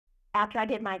after I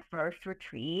did my first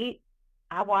retreat,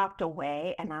 I walked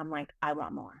away and I'm like, I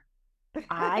want more.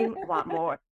 I want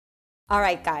more. All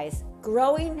right, guys,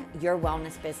 growing your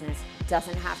wellness business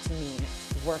doesn't have to mean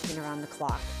working around the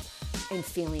clock and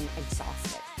feeling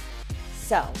exhausted.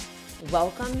 So,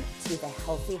 welcome to the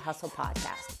Healthy Hustle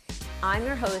Podcast. I'm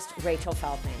your host, Rachel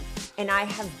Feldman, and I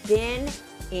have been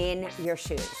in your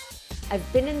shoes.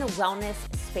 I've been in the wellness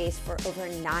space for over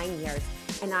 9 years,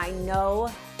 and I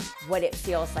know what it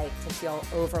feels like to feel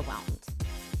overwhelmed.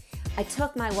 I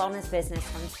took my wellness business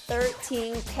from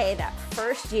 13K that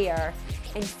first year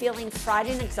and feeling fried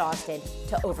and exhausted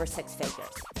to over 6 figures.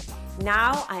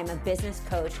 Now I'm a business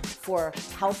coach for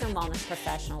health and wellness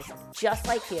professionals just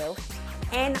like you,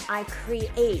 and I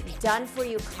create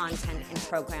done-for-you content and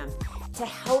programs to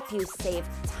help you save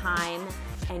time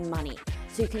and money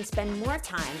so you can spend more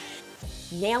time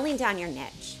nailing down your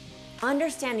niche,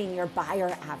 understanding your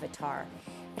buyer avatar,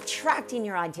 attracting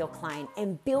your ideal client,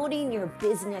 and building your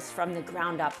business from the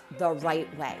ground up the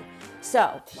right way.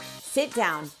 So sit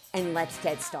down and let's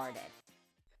get started.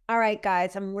 All right,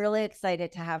 guys, I'm really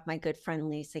excited to have my good friend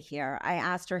Lisa here. I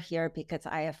asked her here because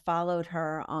I have followed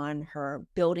her on her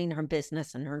building her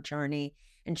business and her journey,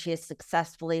 and she has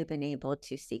successfully been able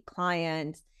to see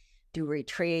clients, do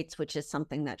retreats, which is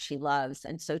something that she loves.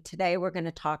 And so today we're going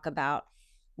to talk about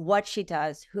what she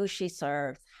does, who she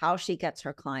serves, how she gets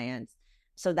her clients.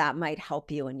 So that might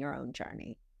help you in your own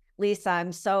journey. Lisa,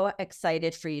 I'm so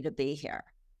excited for you to be here.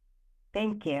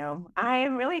 Thank you.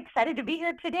 I'm really excited to be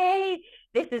here today.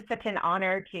 This is such an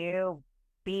honor to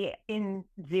be in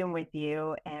Zoom with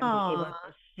you and be able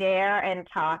to share and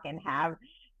talk and have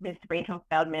Miss Rachel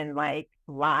Feldman like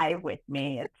live with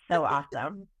me. It's so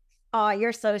awesome. Oh,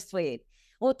 you're so sweet.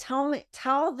 Well, tell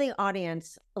the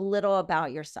audience a little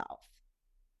about yourself.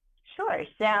 Sure.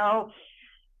 So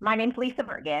my name's Lisa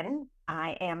Bergen.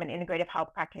 I am an integrative health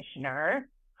practitioner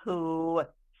who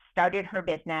started her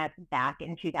business back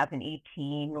in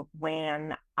 2018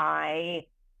 when I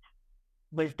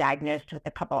was diagnosed with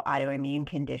a couple autoimmune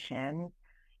conditions,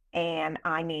 and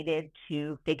I needed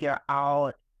to figure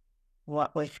out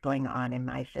what was going on in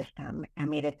my system. I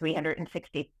made a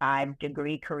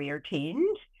 365-degree career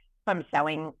change from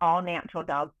selling all natural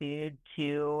dog food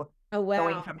to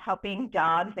going from helping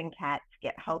dogs and cats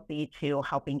get healthy to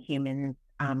helping humans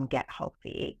get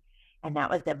healthy. And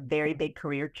that was a very big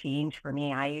career change for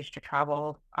me. I used to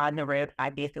travel on the road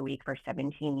 5 days a week for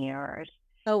 17 years.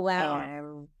 Oh, wow.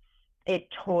 And it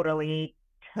totally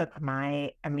took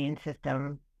my immune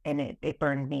system and it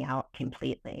burned me out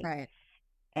completely. Right.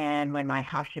 And when my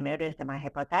Hashimoto's and my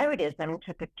hypothyroidism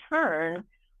took a turn,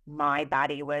 my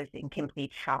body was in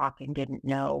complete shock and didn't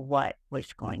know what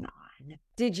was going on.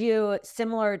 Did you,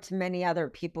 similar to many other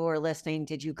people who are listening,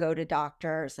 did you go to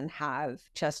doctors and have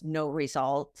just no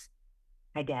results?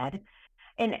 I did.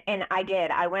 And I did.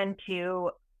 I went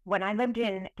to, when I lived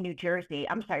in New Jersey,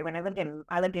 I'm sorry,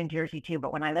 I lived in Jersey too,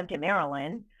 but when I lived in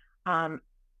Maryland,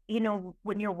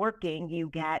 when you're working, you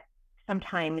get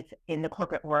sometimes in the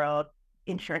corporate world,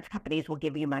 insurance companies will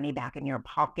give you money back in your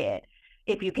pocket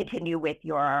if you continue with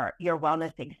your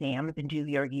wellness exams and do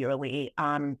your yearly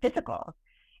physical.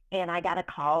 And I got a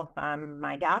call from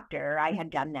my doctor. I had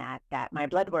done that my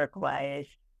blood work was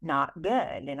not good.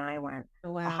 And I went,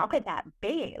 Oh, well, wow. how could that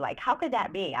be? Like, how could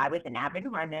that be? I was an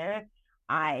avid runner.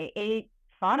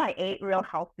 Thought I ate real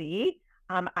healthy.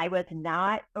 I was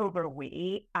not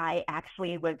overweight. I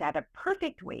actually was at a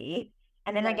perfect weight.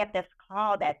 And then I get this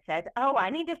call that says, oh, I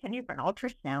need to send you for an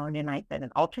ultrasound. And I said,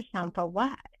 an ultrasound for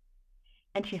what?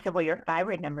 And she said, well, your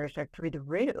thyroid numbers are through the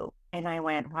roof. And I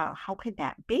went, well, how could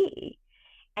that be?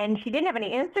 And she didn't have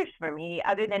any answers for me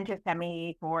other than to send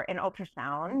me for an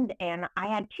ultrasound. And I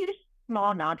had 2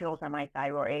 small nodules on my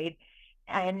thyroid.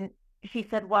 And she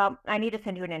said, well, I need to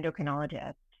send you an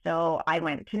endocrinologist. So I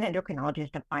went to an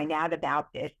endocrinologist to find out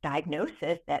about this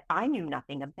diagnosis that I knew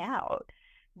nothing about.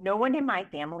 No one in my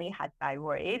family had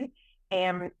thyroid,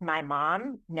 and my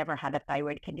mom never had a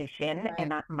thyroid condition.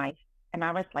 Right. And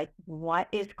I was like, what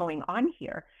is going on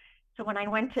here? So when I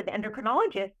went to the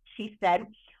endocrinologist, she said,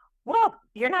 well,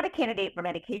 you're not a candidate for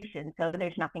medication, so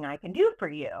there's nothing I can do for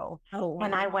you. Oh, wow.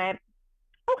 And I went,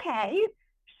 okay.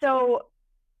 So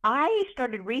I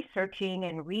started researching.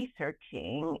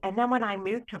 And then when I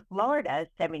moved to Florida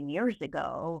 7 years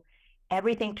ago,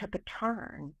 everything took a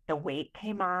turn. The weight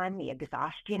came on, the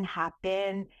exhaustion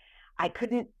happened. I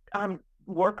couldn't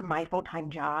work my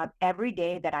full-time job. Every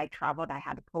day that I traveled, I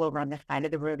had to pull over on the side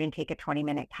of the road and take a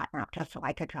 20-minute cat nap just so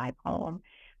I could drive home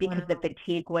because the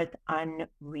fatigue was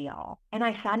unreal. And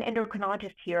I saw an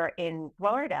endocrinologist here in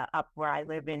Florida, up where I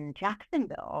live in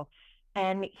Jacksonville.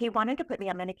 And he wanted to put me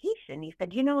on medication. He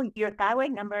said, you know, your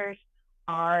thyroid numbers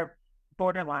are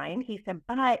borderline. He said,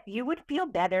 but you would feel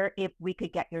better if we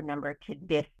could get your number to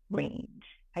this range.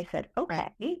 I said,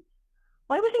 Right. okay.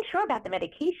 Well, I wasn't sure about the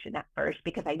medication at first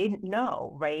because I didn't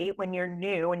know, right? When you're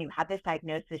new and you have this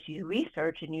diagnosis, you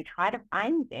research and you try to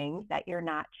find things that you're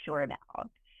not sure about.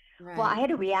 Well, I Right.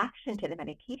 had a reaction to the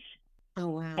medication Oh,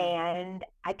 wow. and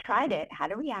I tried it,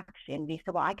 had a reaction. He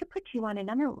said, well, I could put you on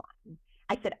another one.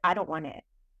 I said, I don't want it.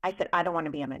 I said, I don't want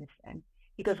to be on medicine.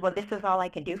 He goes, well, this is all I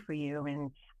can do for you.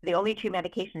 And the only two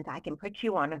medications I can put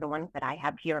you on are the ones that I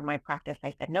have here in my practice.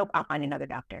 I said, nope, I'll find another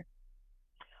doctor.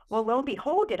 Well, lo and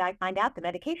behold, did I find out the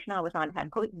medication I was on had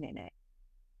gluten in it.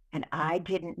 And I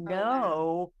didn't Oh, wow.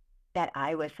 know that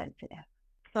I was sensitive.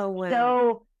 Oh, wow.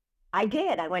 So I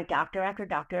did. I went doctor after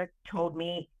doctor, told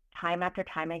me time after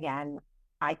time again,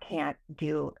 I can't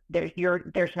do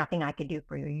there's nothing I can do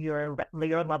for you. Your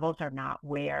levels are not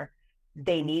where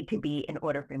they need to be in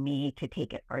order for me to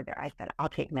take it further. I said, I'll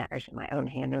take matters in my own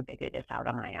hand and figure this out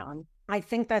on my own. I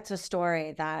think that's a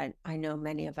story that I know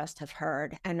many of us have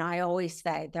heard. And I always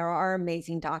say there are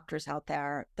amazing doctors out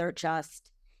there. They're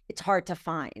just, it's hard to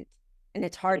find. And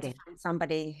it's hard It to is. find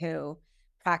somebody who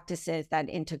practices that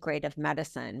integrative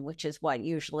medicine, which is what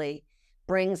usually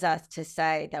brings us to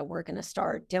say that we're going to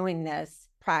start doing this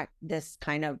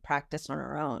kind of practice on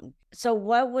our own. So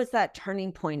what was that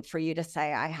turning point for you to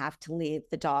say, I have to leave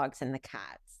the dogs and the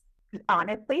cats?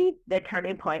 Honestly, the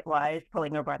turning point was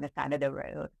pulling over on the side of the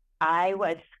road. I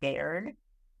was scared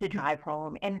to drive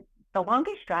home. And the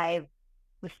longest drive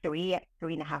was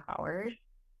 3.5 hours.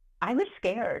 I was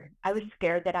scared. I was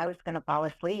scared that I was going to fall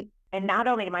asleep. And not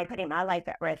only am I putting my life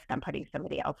at risk, I'm putting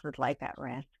somebody else's life at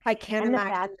risk. I can't And the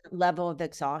imagine fact, that level of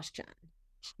exhaustion.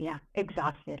 yeah,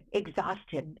 exhausted.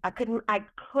 I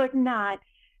could not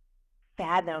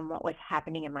fathom what was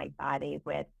happening in my body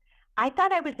with, I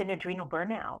thought I was in adrenal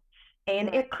burnout. And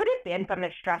Right. it could have been from the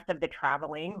stress of the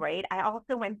traveling, right? I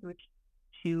also went through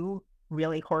two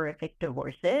really horrific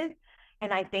divorces.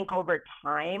 And I think over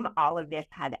time, all of this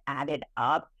had added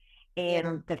up Yeah.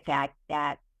 in the fact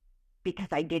that because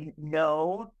I didn't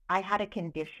know I had a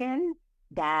condition,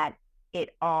 that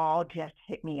it all just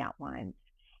hit me at once.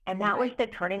 And that was Right. the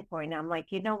turning point. I'm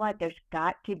like, you know what? There's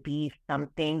got to be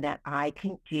something that I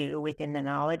can do within the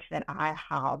knowledge that I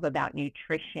have about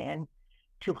nutrition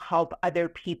to help other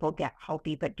people get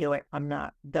healthy, but do it from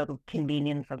the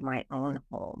convenience of my own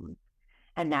home.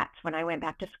 And that's when I went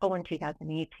back to school in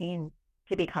 2018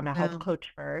 to become a health Wow. coach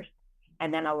first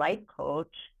and then a life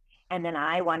coach. And then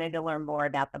I wanted to learn more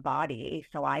about the body.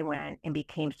 So I went and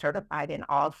became certified in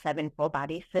all 7 full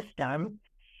body systems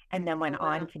and then Oh, went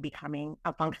on wow. to becoming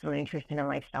a functional nutrition and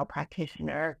lifestyle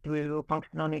practitioner through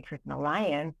Functional Nutrition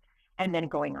Alliance and then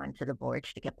going on to the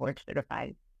boards to get board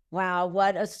certified. Wow,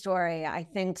 what a story. I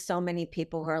think so many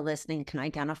people who are listening can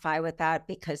identify with that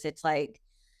because it's like,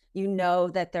 you know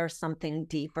that there's something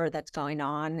deeper that's going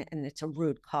on and it's a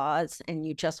root cause, and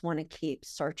you just want to keep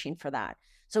searching for that.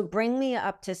 So bring me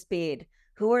up to speed.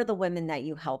 Who are the women that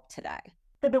you help today?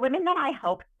 So the women that I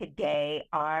help today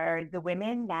are the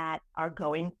women that are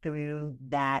going through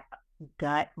that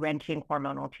gut wrenching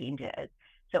hormonal changes.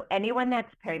 So anyone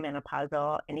that's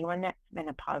perimenopausal, anyone that's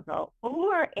menopausal,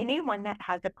 or anyone that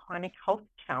has a chronic health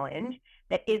challenge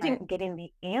that Right. isn't getting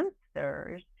the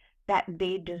answers that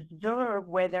they deserve,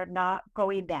 where they're not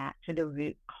going back to the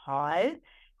root cause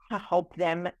to help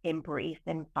them embrace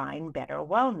and find better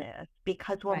wellness.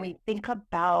 Because when Right. we think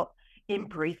about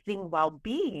embracing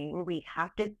well-being, we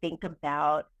have to think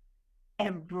about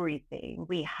everything.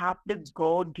 We have to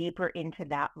go deeper into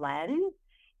that lens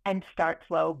and start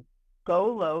slow,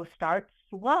 go low, start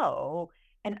slow,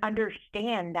 and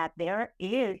understand that there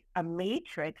is a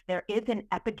matrix, there is an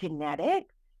epigenetic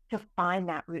to find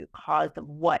that root cause of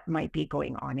what might be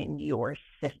going on in your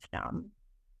system.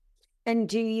 And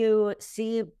do you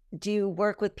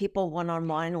work with people one on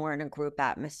one or in a group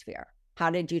atmosphere? How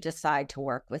did you decide to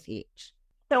work with each?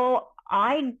 So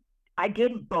I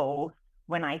did both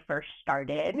when I first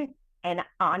started, and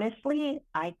honestly,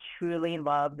 I truly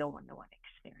love the one-to-one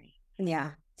experience.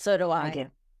 Yeah, so do I I. do.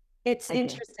 It's I do.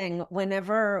 interesting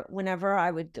whenever when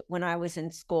I was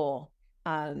in school,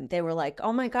 they were like,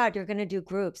 "Oh my God, you're gonna do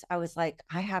groups." I was like,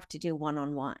 "I have to do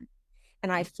one-on-one."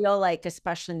 And I feel like,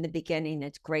 especially in the beginning,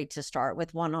 it's great to start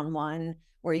with one-on-one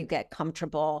where you get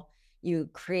comfortable. You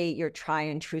create your try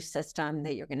and true system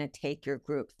that you're going to take your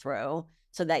group through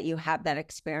so that you have that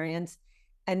experience.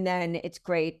 And then it's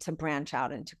great to branch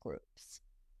out into groups.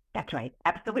 That's right.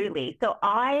 Absolutely. So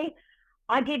I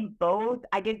did both.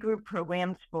 I did group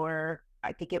programs for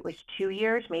I think it was 2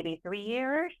 years, maybe 3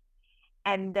 years.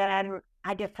 And then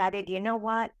I decided, you know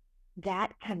what?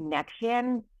 that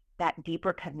connection, that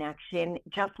deeper connection,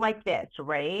 just like this,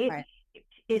 right? Right.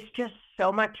 It's just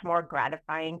so much more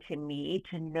gratifying to me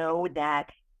to know that,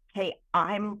 hey,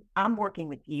 I'm working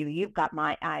with you. You've got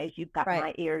my eyes, you've got Right.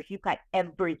 my ears, you've got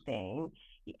everything.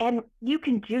 And you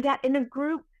can do that in a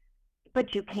group,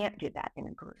 but you can't do that in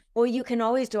a group. Well, you can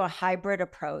always do a hybrid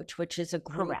approach, which is a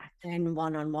group Correct. and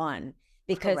one-on-one,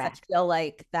 because I Correct. feel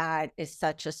like that is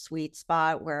such a sweet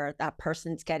spot where that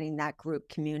person's getting that group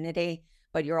community,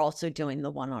 but you're also doing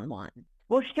the one-on-one.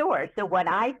 Well, sure. So what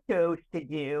I chose to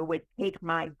do was take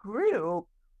my group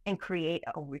and create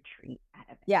a retreat out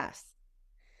of it. Yes.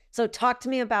 So talk to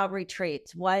me about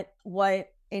retreats. What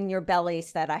in your belly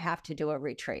said I have to do a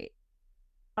retreat?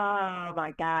 Oh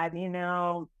my God,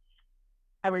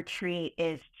 a retreat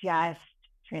is just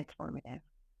transformative.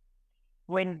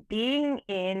 When being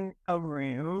in a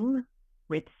room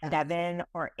with Yes. 7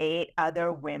 or 8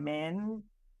 other women,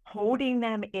 holding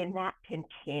them in that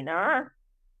container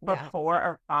for Yeah. 4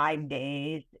 or 5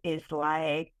 days is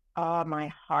like, oh, my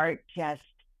heart just,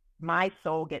 my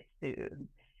soul gets soothed.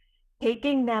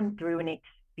 Taking them through an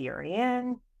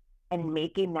experience and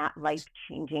making that life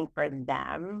changing for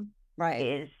them Right.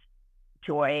 is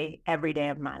joy every day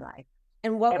of my life.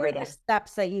 And what were Every the day.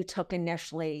 steps that you took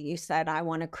initially? You said, I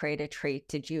want to create a treat.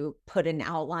 Did you put an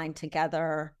outline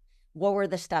together? What were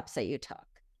the steps that you took?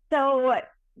 So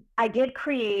I did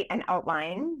create an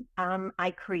outline.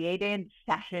 I created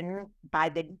sessions by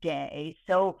the day.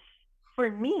 So for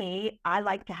me, I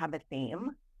like to have a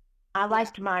theme. I Yeah.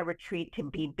 liked my retreat to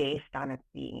be based on a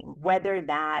theme, whether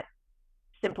that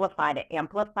simplify to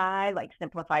amplify, like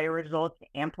simplify your results,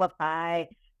 amplify,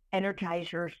 energize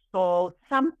your soul,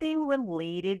 something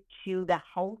related to the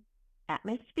health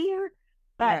atmosphere,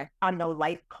 but Right. on the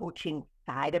life coaching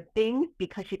side of things,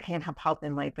 because you can't have health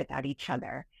and life without each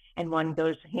other, and one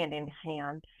goes hand in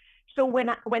hand. So when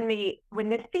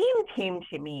the theme came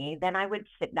to me, then I would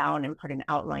sit down and put an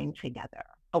outline together.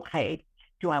 Okay,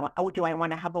 do I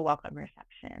want to have a welcome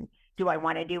reception? Do I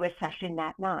want to do a session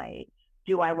that night?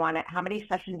 How many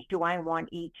sessions do I want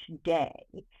each day?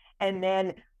 And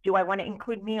then do I want to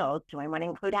include meals? Do I want to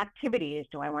include activities?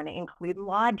 Do I want to include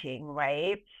lodging?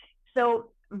 Right. So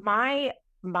my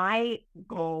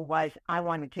goal was I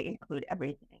wanted to include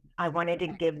everything. I wanted to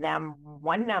give them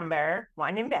one number,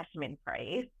 one investment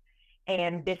price,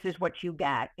 and this is what you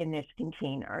get in this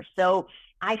container. So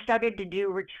I started to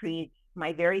do retreats.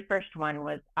 My very first one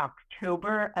was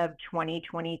October of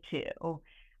 2022.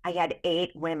 I had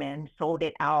 8 women, sold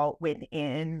it out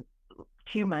within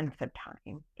 2 months of time.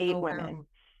 Oh, Eight wow. women.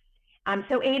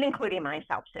 So 8 including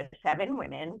myself, so 7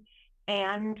 women.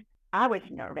 And I was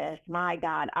nervous. My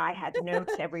God, I had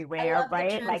notes I everywhere, love the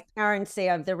right? Like, transparency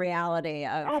of the reality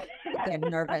of get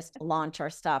nervous to launch our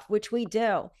stuff, which we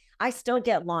do. I still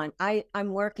get launched.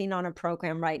 I'm working on a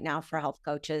program right now for health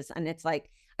coaches, and it's like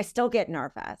I still get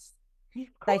nervous. of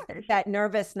I think course. that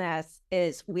nervousness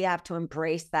is we have to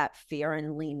embrace that fear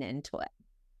and lean into it.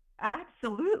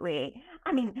 Absolutely.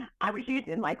 I mean, I was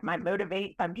using like my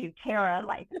Motivate from Butera,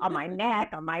 like on my neck,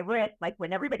 on my wrist, like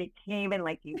when everybody came and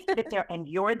like you sit there and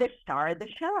you're the star of the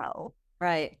show.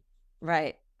 Right.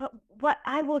 Right. But what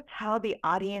I will tell the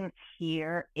audience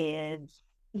here is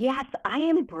yes, I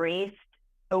embraced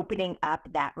opening up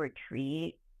that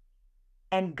retreat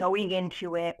and going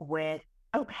into it with,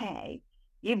 okay,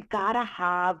 you've got to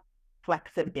have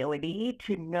flexibility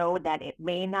to know that it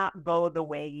may not go the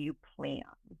way you plan.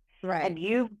 Right. And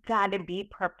you've got to be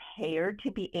prepared to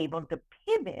be able to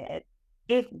pivot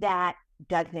if that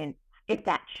doesn't, if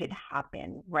that should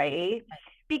happen, right?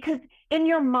 Because in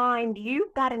your mind,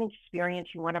 you've got an experience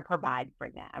you want to provide for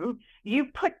them. You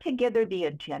put together the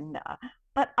agenda,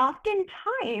 but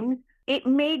oftentimes it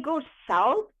may go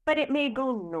south, but it may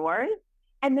go north.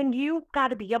 And then you've got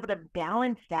to be able to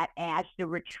balance that as the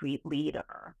retreat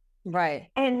leader. Right.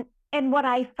 And what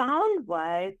I found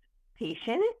was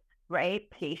patience, right?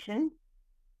 Patience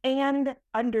and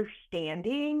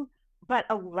understanding, but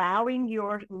allowing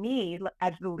me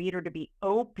as the leader to be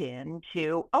open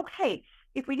to, okay,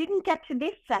 if we didn't get to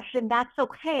this session, that's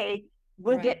okay.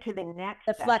 We'll Right. get to the next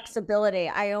The session. flexibility.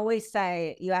 I always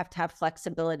say you have to have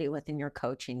flexibility within your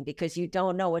coaching because you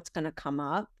don't know what's going to come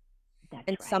up. That's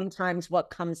And right. sometimes what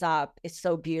comes up is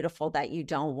so beautiful that you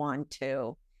don't want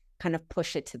to kind of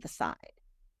push it to the side.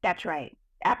 That's right.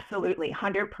 Absolutely.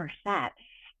 100%.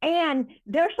 And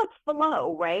there's a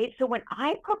flow, right? So when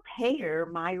I prepare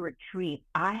my retreat,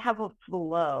 I have a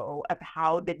flow of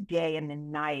how the day and the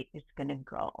night is going to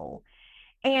go.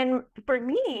 And for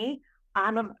me,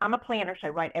 I'm a planner, so I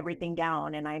write everything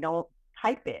down and I don't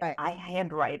type it. Right. I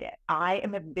handwrite it. I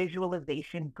am a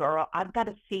visualization girl. I've got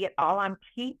to see it all on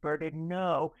paper to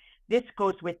know this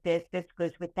goes with this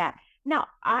goes with that. Now,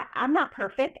 I'm not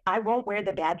perfect. I won't wear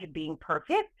the badge of being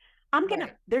perfect.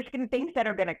 Right. There's gonna things that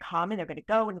are gonna come and they're gonna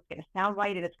go and it's gonna sound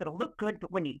right and it's gonna look good.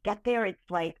 But when you get there, it's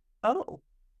like, oh,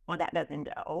 well, that doesn't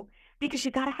go. Because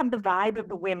you gotta have the vibe of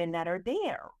the women that are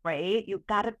there, right? You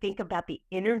gotta think about the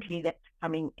energy that's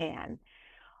coming in.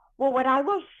 Well, what I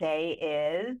will say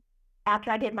is after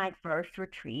I did my first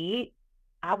retreat,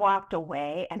 I walked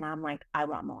away and I'm like, I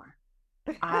want more.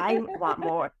 I want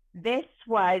more. This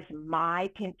was my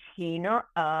container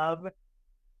of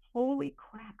holy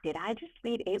crap, did I just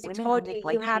lead eight I women on told this you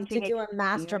you life have to changing do a experience?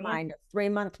 mastermind, a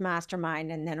 3-month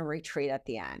mastermind, and then a retreat at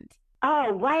the end.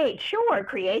 Oh, right, sure,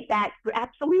 create that.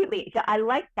 Absolutely. So I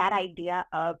like that idea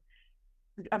of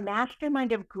a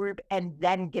mastermind of group and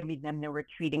then giving them the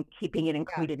retreat and keeping it Yeah.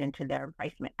 included into their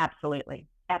pricement. Absolutely.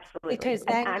 Absolutely. Because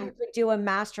And then you could do a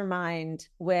mastermind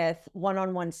with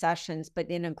one-on-one sessions, but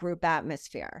in a group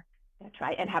atmosphere. that's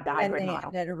right. And have the And hybrid they model.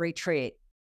 end at a retreat.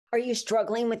 Are you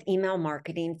struggling with email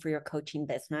marketing for your coaching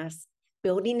business?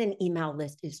 Building an email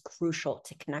list is crucial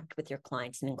to connect with your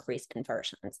clients and increase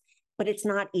conversions, but it's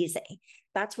not easy.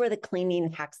 That's where the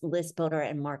Cleaning Hacks List Builder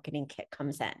and Marketing Kit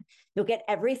comes in. You'll get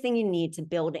everything you need to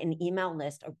build an email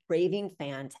list of raving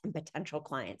fans and potential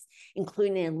clients,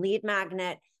 including a lead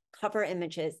magnet, cover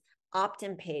images,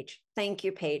 opt-in page, thank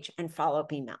you page, and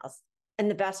follow-up emails. And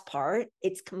the best part,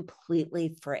 it's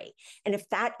completely free. And if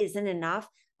that isn't enough,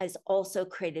 has also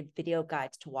created video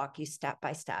guides to walk you step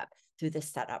by step through the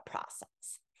setup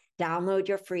process. Download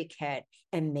your free kit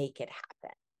and make it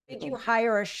happen. Did you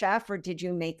hire a chef or did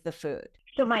you make the food?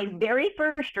 So my very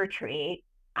first retreat,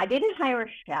 I didn't hire a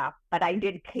chef, but I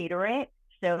did cater it.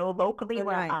 So locally Oh,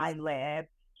 where nice. I live,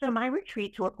 so my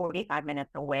retreats were 45 minutes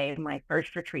away. My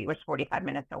first retreat was 45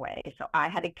 minutes away. So I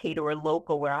had a caterer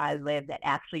local where I live that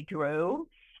actually drove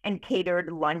and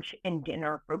catered lunch and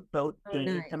dinner for both Oh,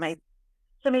 days. nice.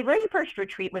 So my very first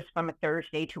retreat was from a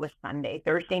Thursday to a Sunday,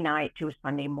 Thursday night to a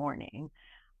Sunday morning.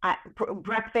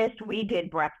 Breakfast, we did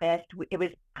breakfast. It was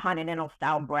continental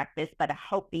style breakfast, but a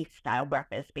healthy style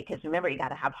breakfast because remember, you got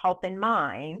to have health in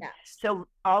mind. Yes. So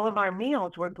all of our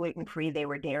meals were gluten free, they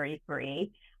were dairy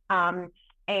free. Um,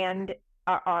 and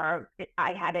I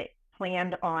had it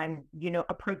planned on,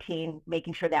 a protein,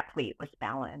 making sure that plate was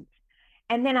balanced.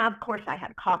 And then, of course, I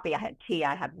had coffee, I had tea,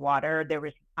 I had water. There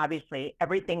was obviously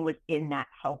everything was in that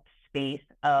health space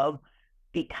of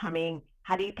becoming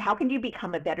how can you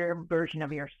become a better version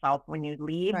of yourself when you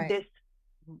leave Right. this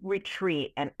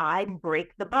retreat and I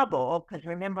break the bubble because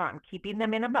remember I'm keeping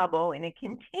them in a bubble in a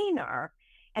container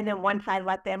and then once I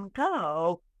let them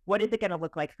go, what is it going to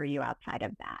look like for you outside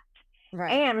of that?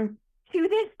 Right. And to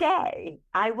this day,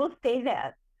 I will say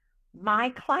this, my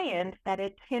clients that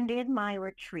attended my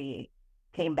retreat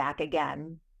came back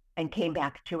again and came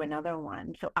back to another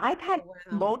one. So I've had Wow.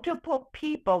 multiple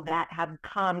people that have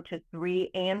come to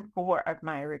 3 and 4 of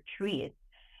my retreats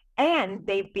and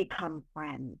they've become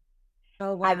friends.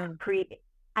 Oh, I've wow. created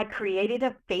I created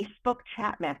a Facebook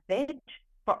chat message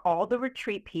for all the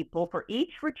retreat people for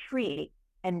each retreat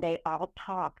and they all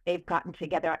talk. They've gotten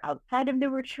together outside of the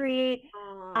retreat.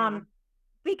 Oh, Um,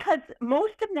 because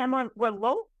most of them were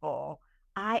local.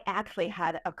 I actually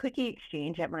had a cookie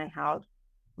exchange at my house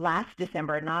last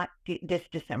December, not this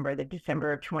December, the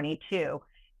December of 22,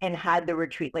 and had the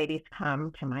retreat ladies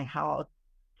come to my house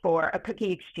for a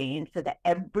cookie exchange so that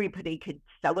everybody could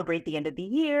celebrate the end of the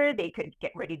year. They could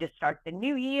get ready to start the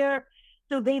new year.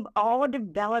 So they've all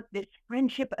developed this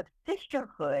friendship of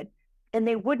sisterhood, and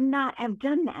they would not have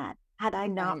done that had I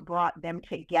not right. brought them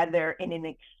together in an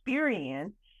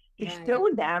experience to Right. show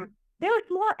them there's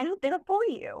more out there for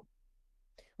you.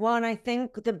 Well, and I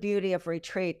think the beauty of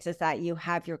retreats is that you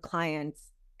have your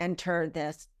clients enter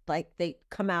this, like they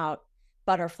come out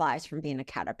butterflies from being a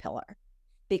caterpillar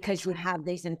because you have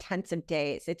these intensive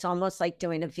days. It's almost like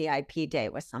doing a VIP day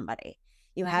with somebody.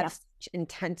 You have Yep, such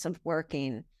intensive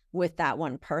working with that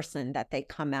one person that they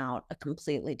come out a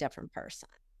completely different person.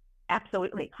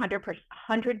 absolutely, 100%,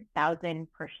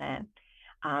 100,000%.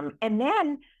 And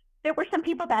then there were some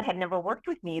people that had never worked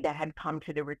with me that had come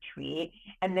to the retreat,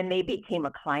 and then they became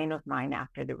a client of mine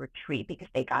after the retreat because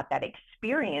they got that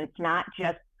experience, not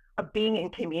just of being in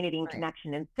community and Right.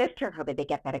 connection and sisterhood, but they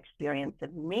get that experience of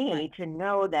Right. me to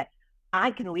know that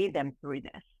I can lead them through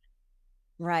this.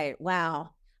 Right.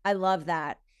 Wow. I love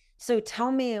that. So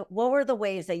tell me, what were the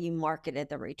ways that you marketed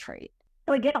the retreat?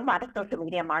 So I did a lot of social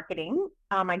media marketing.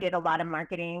 I did a lot of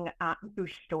marketing through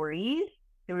stories,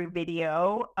 through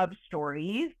video of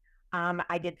stories.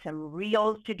 I did some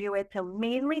reels to do it. So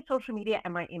mainly social media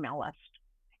and my email list.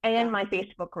 and my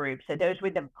Facebook group. So those were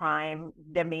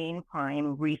the main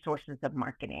prime resources of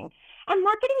marketing. And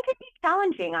marketing can be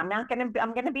challenging.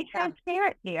 I'm gonna be Yeah.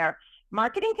 transparent here.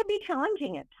 Marketing can be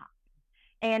challenging at times.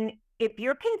 And if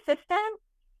you're consistent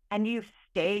and you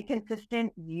stay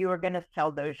consistent, you're gonna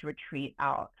sell those retreats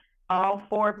out. All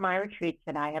 4 of my retreats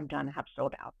that I have done have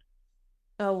sold out.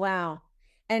 Oh, wow.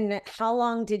 And how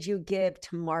long did you give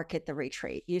to market the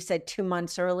retreat? You said 2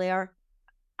 months earlier.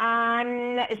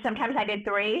 Sometimes I did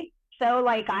 3. So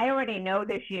like I already know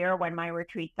this year when my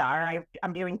retreats are.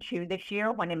 I'm doing 2 this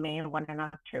year, one in May and one in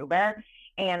October.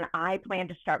 And I plan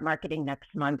to start marketing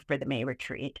next month for the May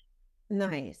retreat.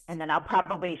 Nice. And then I'll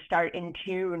probably start in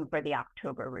June for the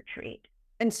October retreat.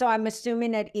 And so I'm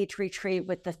assuming at each retreat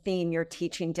with the theme, you're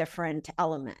teaching different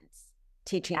elements,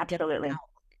 teaching different Absolutely. elements.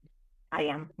 I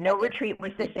am. No retreat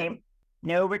was the same.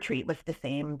 No retreat was the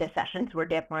same. The sessions were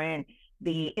different.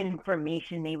 The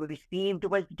information they received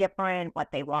was different. What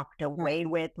they walked away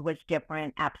with was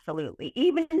different. Absolutely.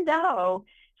 Even though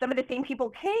some of the same people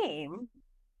came,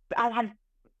 I had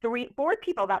 4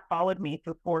 people that followed me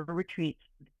for 4 retreats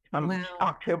from Wow.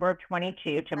 October of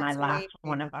 22 to my That's last amazing.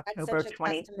 one of That's October such of a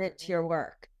 20. testament to your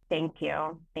work. Thank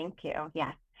you. Thank you.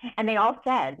 Yes. And they all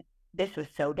said, this was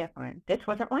so different. This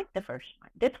wasn't like the first one.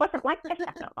 This wasn't like the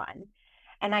second one.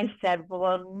 And I said,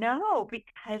 well, no,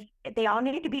 because they all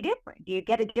need to be different. You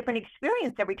get a different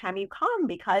experience every time you come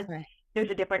because Right. there's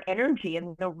a different energy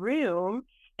in the room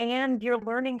and you're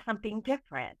learning something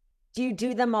different. Do you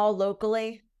do them all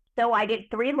locally? So I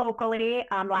did 3 locally.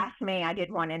 Last May, I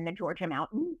did one in the Georgia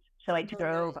mountains. So I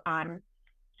drove on.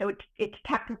 So it's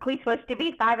technically supposed to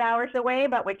be 5 hours away,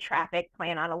 but with traffic,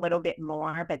 plan on a little bit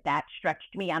more. But that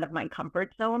stretched me out of my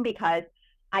comfort zone because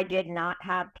I did not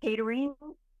have catering.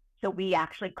 So we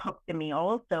actually cooked the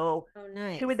meals. So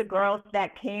nice. 2 of the girls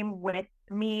that came with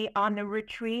me on the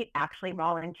retreat actually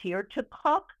volunteered to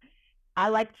cook. I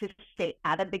like to stay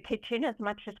out of the kitchen as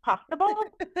much as possible.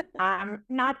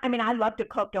 I love to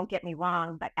cook, don't get me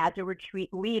wrong, but as a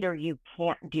retreat leader, you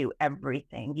can't do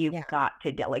everything. You've got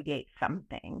to delegate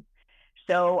something.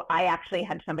 So I actually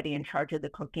had somebody in charge of the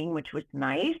cooking, which was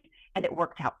nice, and it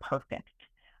worked out perfect.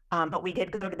 But we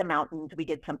did go to the mountains. We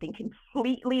did something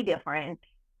completely different.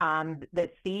 The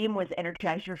theme was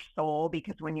energize your soul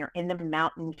because when you're in the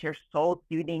mountains, you're soul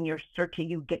soothing, you're searching,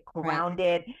 you get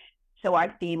grounded. Right. So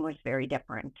our theme was very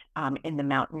different in the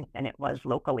mountains than it was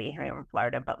locally here in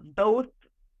Florida. But both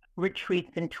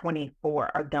retreats in 24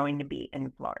 are going to be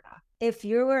in Florida. If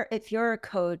you're a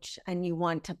coach and you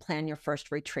want to plan your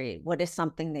first retreat, what is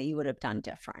something that you would have done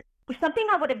different? Something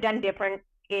I would have done different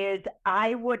is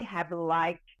I would have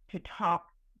liked to talk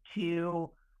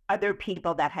to other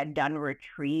people that had done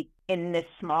retreats in this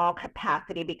small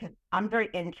capacity because I'm very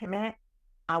intimate.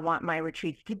 I want my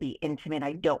retreats to be intimate.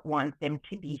 I don't want them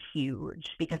to be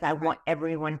huge because I want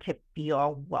everyone to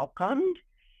feel welcomed.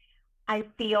 I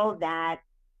feel that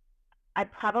I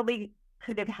probably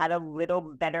could have had a little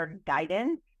better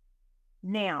guidance.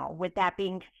 Now, with that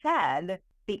being said,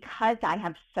 because I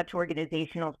have such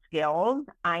organizational skills,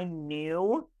 I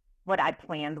knew what I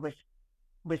planned was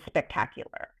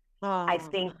spectacular. I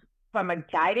think from a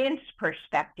guidance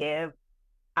perspective,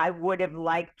 I would have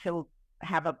liked to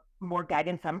have a more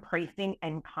guidance on pricing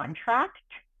and contract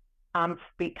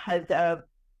because of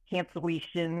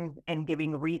cancellations and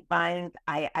giving refunds.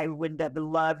 I would have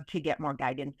loved to get more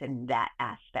guidance in that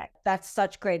aspect. That's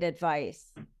such great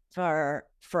advice for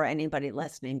anybody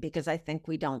listening, because I think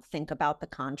we don't think about the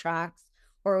contracts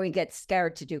or we get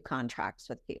scared to do contracts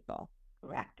with people.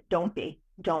 Correct. Don't.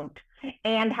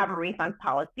 And have a refund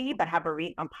policy, but have a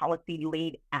refund policy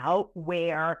laid out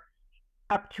where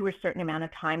up to a certain amount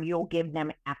of time, you'll give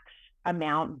them X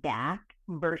amount back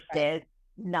versus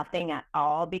nothing at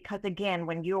all. Because again,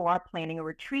 when you are planning a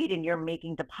retreat and you're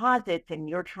making deposits and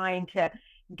you're trying to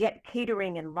get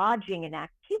catering and lodging and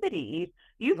activities,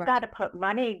 you've got to put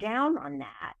money down on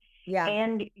that. Yeah.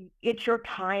 And it's your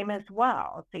time as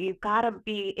well. So you've got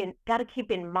to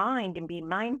keep in mind and be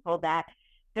mindful that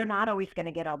they're not always going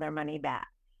to get all their money back.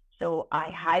 So I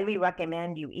highly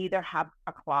recommend you either have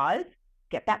a clause,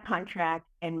 get that contract,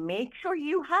 and make sure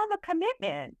you have a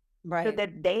commitment so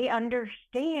that they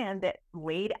understand that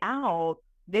laid out,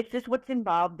 this is what's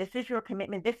involved, this is your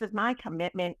commitment, this is my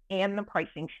commitment, and the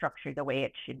pricing structure the way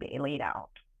it should be laid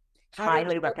out.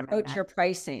 Highly recommend that. Approach your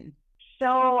pricing?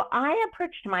 So I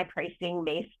approached my pricing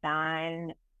based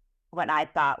on what I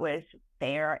thought was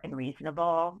fair and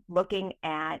reasonable, looking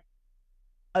at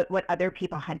what other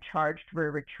people had charged for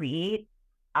a retreat.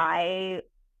 I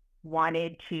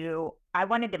wanted to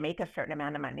make a certain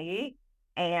amount of money,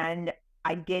 and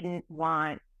I didn't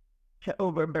want to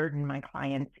overburden my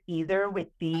clients either with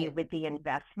the Right.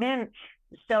 investment.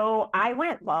 So I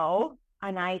went low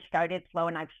and I started slow,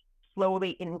 and I've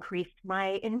slowly increased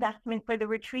my investment for the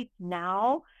retreats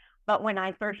now. But when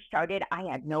I first started, I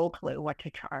had no clue what to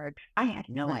charge. I had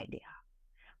no Right. idea.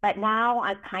 But now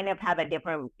I kind of have a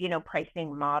different,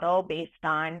 pricing model based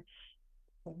on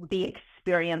the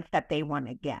experience that they want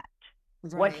to get.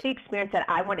 What's Right. the experience that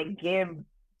I want to give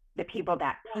the people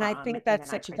that And I come? think And that's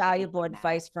then I such price it based valuable on that.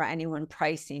 advice for anyone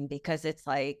pricing, because it's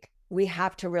like we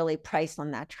have to really price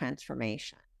on that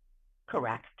transformation.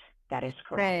 Correct. That is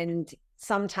correct. And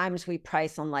sometimes we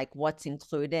price on like what's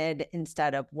included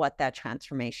instead of what that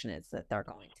transformation is that they're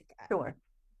going to get. Sure.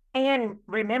 And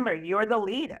remember, you're the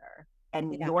leader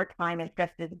and Yeah. your time is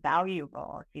just as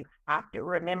valuable. You have to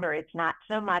remember it's not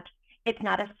so much, it's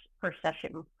not a per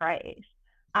session price.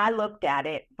 I looked at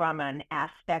it from an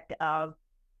aspect of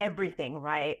everything,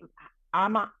 right?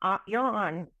 You're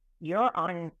on,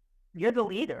 you're the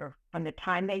leader from the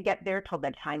time they get there till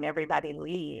the time everybody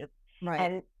leaves. Right.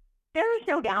 And there is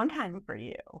no downtime for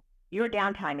you. Your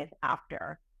downtime is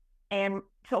after. And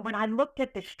so when I looked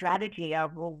at the strategy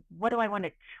of, well, what do I want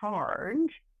to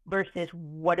charge versus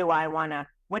what's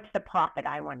the profit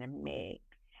I want to make?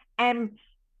 And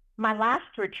my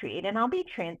last retreat, and I'll be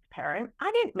transparent,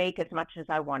 I didn't make as much as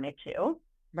I wanted to,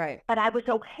 Right. but I was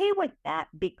okay with that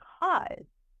because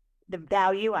the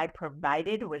value I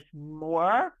provided was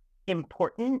more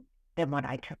important than what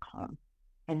I took home.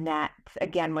 And that's,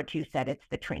 again, what you said, it's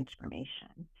the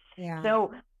transformation. Yeah.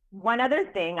 So one other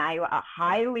thing I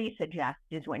highly suggest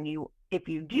is if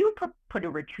you do put a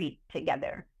retreat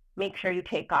together, make sure you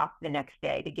take off the next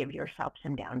day to give yourself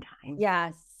some downtime.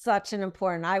 Yeah. Such an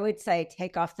important, I would say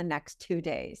take off the next 2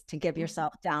 days to give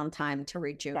yourself downtime to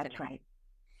rejuvenate. That's right.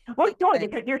 Well, sure, Because,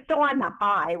 because you're still on the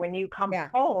high when you come yeah.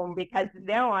 home because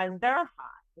they're on their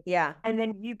high. Yeah. And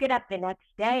then you get up the next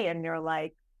day and you're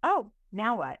like, oh,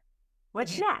 now what?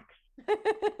 What's next?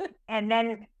 And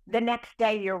then the next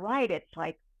day, you're right. It's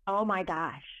like, oh my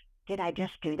gosh, did I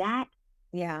just do that?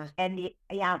 Yeah. And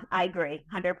yeah, I agree.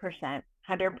 100%.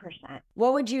 100%.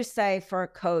 What would you say for a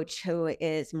coach who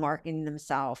is marketing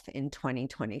themselves in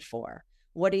 2024?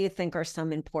 What do you think are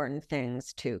some important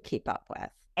things to keep up with?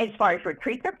 As far as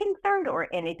retreats are concerned or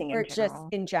anything Or in just general,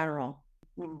 in general?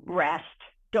 rest.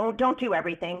 Don't do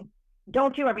everything.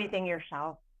 Don't do everything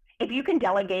yourself. If you can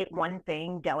delegate one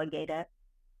thing, delegate it.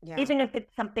 Yeah. Even if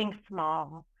it's something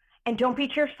small. And don't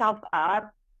beat yourself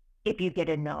up if you get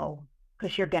a no,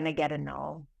 because you're going to get a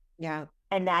no. Yeah.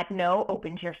 And that no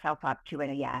opens yourself up to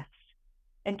a yes.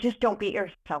 And just don't beat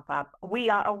yourself up. We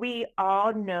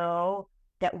all know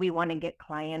that we want to get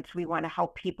clients. We want to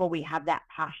help people. We have that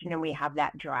passion and we have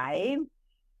that drive.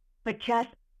 But just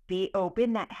be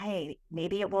open that, hey,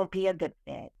 maybe it won't be a good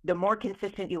fit. The more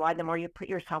consistent you are, the more you put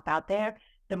yourself out there,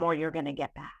 the more you're going to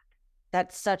get back.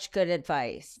 That's such good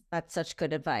advice. That's such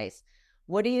good advice.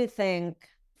 What do you think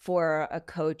for a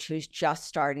coach who's just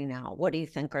starting out? What do you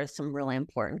think are some really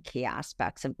important key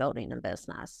aspects of building a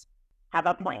business? Have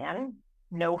a plan.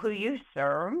 Know who you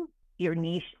serve. Your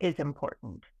niche is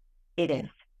important. It is.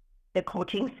 The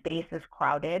coaching space is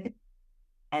crowded.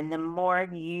 And the more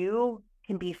you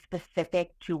can be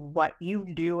specific to what you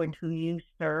do and who you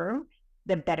serve,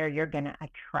 the better you're going to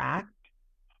attract.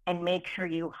 And make sure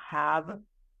you have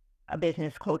a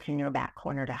business coach in your back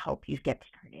corner to help you get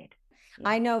started. Yeah.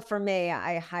 I know for me,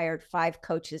 I hired 5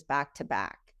 coaches back to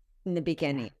back in the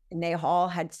beginning, and they all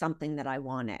had something that I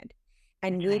wanted.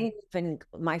 And we didn't even,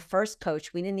 my first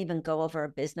coach, we didn't even go over a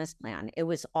business plan. It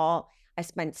was all, I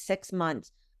spent 6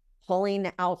 months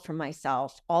pulling out for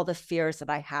myself all the fears that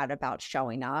I had about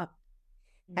showing up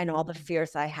and all the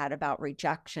fears I had about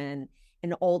rejection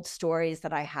and old stories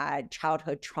that I had,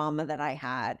 childhood trauma that I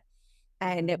had.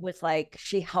 And it was like,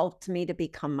 she helped me to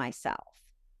become myself,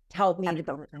 helped me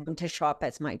to show up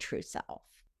as my true self.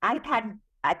 I've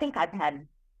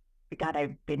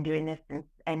been doing this since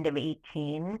end of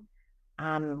 18.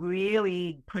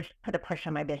 Really put a push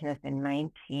on my business in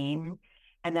 19.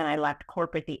 And then I left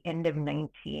corporate the end of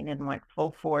 19 and went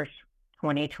full force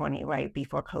 2020, right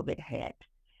before COVID hit.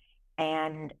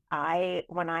 And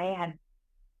when I had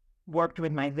worked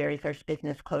with my very first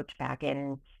business coach back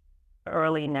in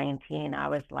early 19, I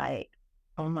was like,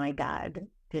 oh my God,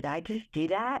 did I just do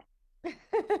that?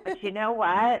 But you know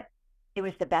what? It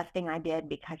was the best thing I did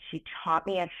because she taught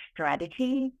me a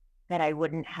strategy that I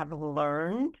wouldn't have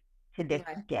learned to this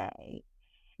day.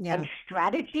 Yeah. And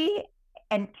strategy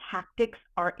and tactics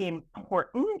are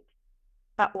important,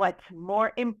 but what's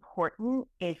more important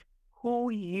is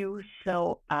who you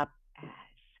show up as.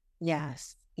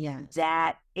 Yes. Yes.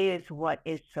 That is what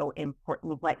is so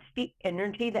important. What's the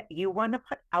energy that you want to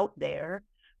put out there?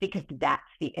 Because that's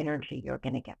the energy you're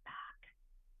going to get back.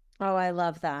 Oh, I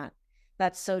love that.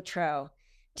 That's so true.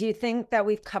 Do you think that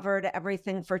we've covered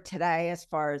everything for today as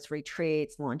far as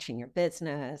retreats, launching your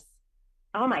business?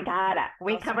 Oh my God,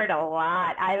 we Awesome. covered a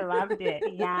lot. I loved it.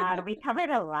 Yeah, we covered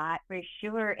a lot for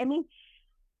sure. I mean,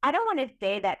 I don't want to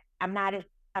say that I'm not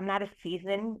a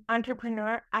seasoned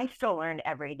entrepreneur. I still learn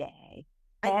every day.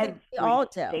 I think we all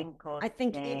Every do. single I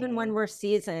think even when day. we're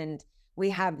seasoned,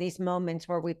 we have these moments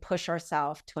where we push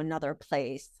ourselves to another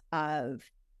place of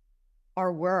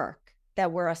our work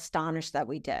that we're astonished that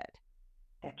we did.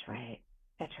 That's right.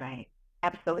 That's right.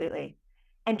 Absolutely.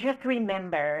 And just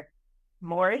remember,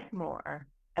 more is more.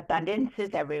 Abundance is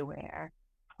everywhere.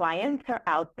 Clients are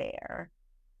out there.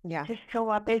 Yeah. Just show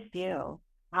up as you.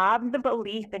 Have the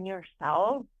belief in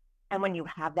yourself. And when you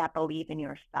have that belief in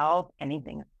yourself,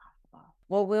 anything is possible.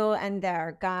 Well, we'll end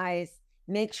there. Guys,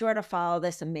 make sure to follow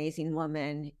this amazing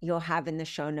woman. You'll have in the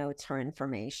show notes her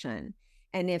information.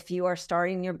 And if you are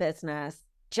starting your business,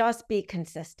 just be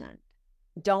consistent.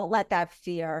 Don't let that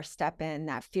fear step in.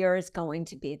 That fear is going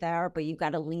to be there, but you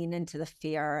got to lean into the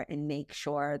fear and make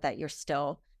sure that you're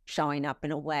still showing up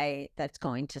in a way that's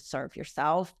going to serve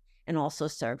yourself and also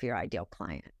serve your ideal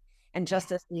client. And just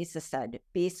as Lisa said,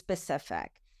 be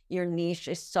specific. Your niche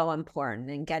is so important,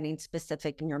 and getting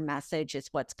specific in your message is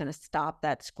what's going to stop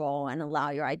that scroll and allow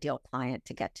your ideal client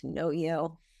to get to know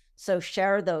you. So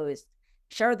share those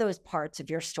parts of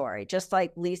your story, just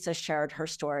like Lisa shared her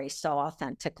story so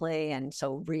authentically and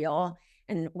so real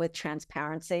and with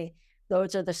transparency.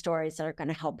 Those are the stories that are going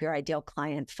to help your ideal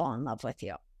client fall in love with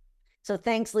you. So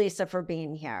thanks, Lisa, for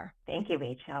being here. Thank you,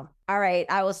 Rachel. All right.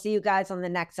 I will see you guys on the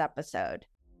next episode.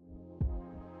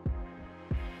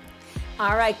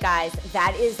 All right, guys,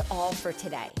 that is all for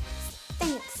today.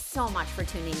 Thanks so much for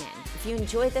tuning in. If you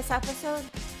enjoyed this episode,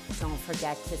 don't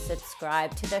forget to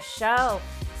subscribe to the show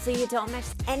so you don't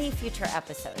miss any future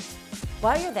episodes.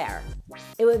 While you're there,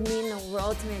 it would mean the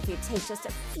world to me if you take just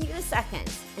a few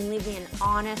seconds and leave me an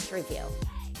honest review.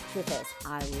 Truth is,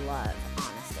 I love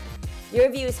honesty. Your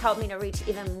reviews help me to reach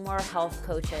even more health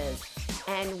coaches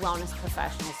and wellness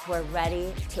professionals who are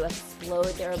ready to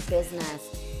explode their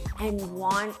business and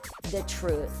want the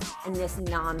truth in this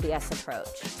non-BS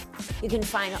approach. You can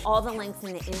find all the links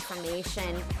and the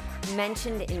information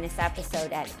mentioned in this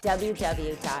episode at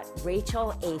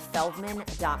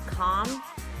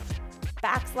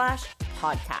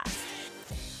www.rachelafeldman.com/podcast.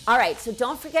 All right, so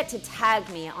don't forget to tag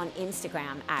me on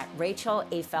Instagram at Rachel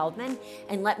A. Feldman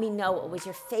and let me know what was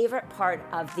your favorite part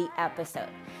of the episode.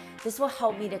 This will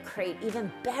help me to create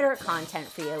even better content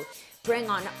for you, bring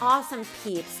on awesome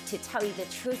peeps to tell you the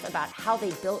truth about how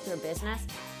they built their business,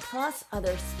 plus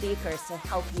other speakers to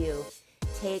help you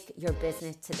take your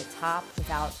business to the top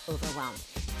without overwhelm.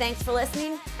 Thanks for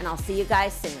listening, and I'll see you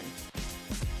guys soon.